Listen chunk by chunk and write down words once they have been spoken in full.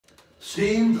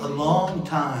Seemed a long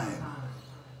time.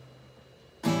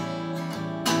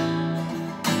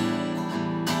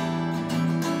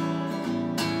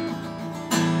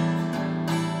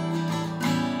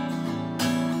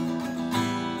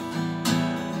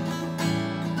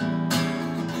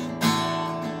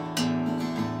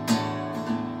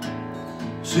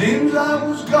 Seems I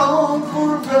was gone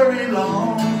for a very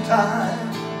long time,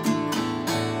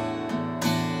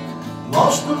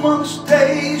 lost amongst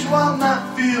days while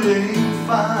not feeling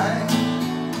fine.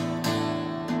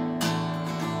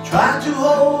 Tried to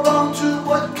hold on to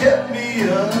what kept me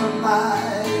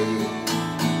alive,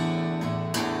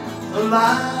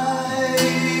 alive,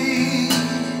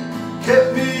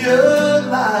 kept me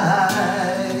alive,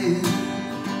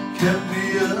 kept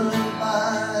me alive.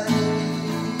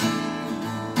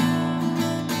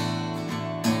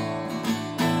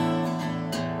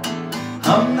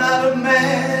 I'm not a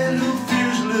man who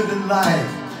fears living life.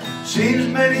 Seems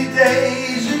many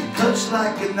days it cuts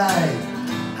like a knife.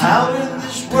 Out in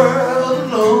this world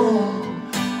alone,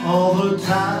 all the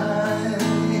time,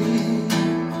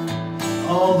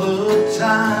 all the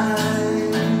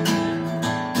time.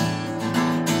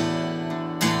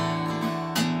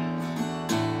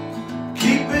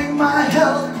 Keeping my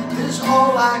health is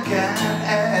all I can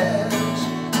ask.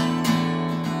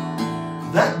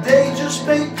 That day just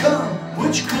may come,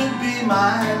 which could be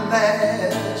my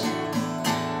last.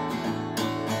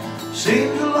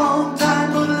 Seems a long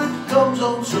time, but it comes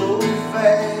on so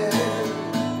fast.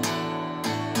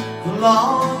 A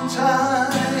long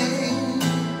time,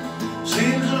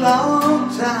 seems a long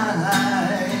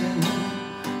time,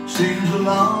 seems a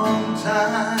long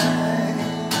time.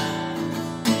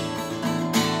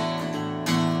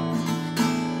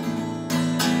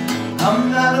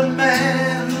 I'm not a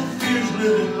man who fears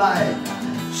living life.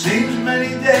 Seems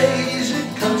many days it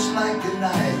cuts like a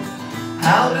knife.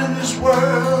 Out in this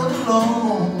world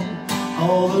alone,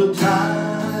 all the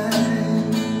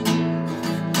time,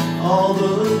 all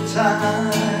the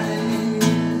time.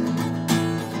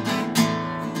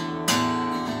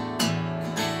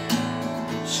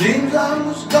 Seems I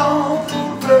was gone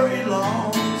for a very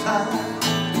long time,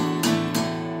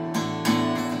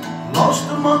 lost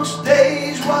amongst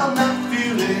days while not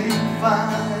feeling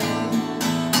fine.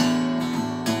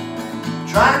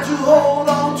 Tried to hold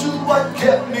on to what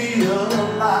kept me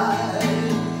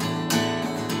alive,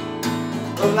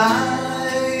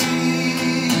 alive,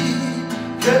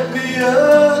 kept me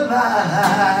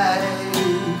alive,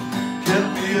 kept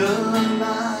me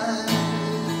alive.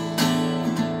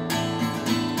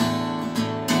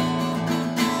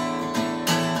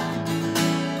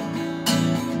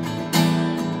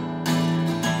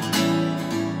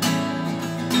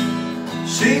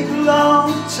 Seemed a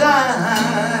long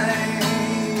time.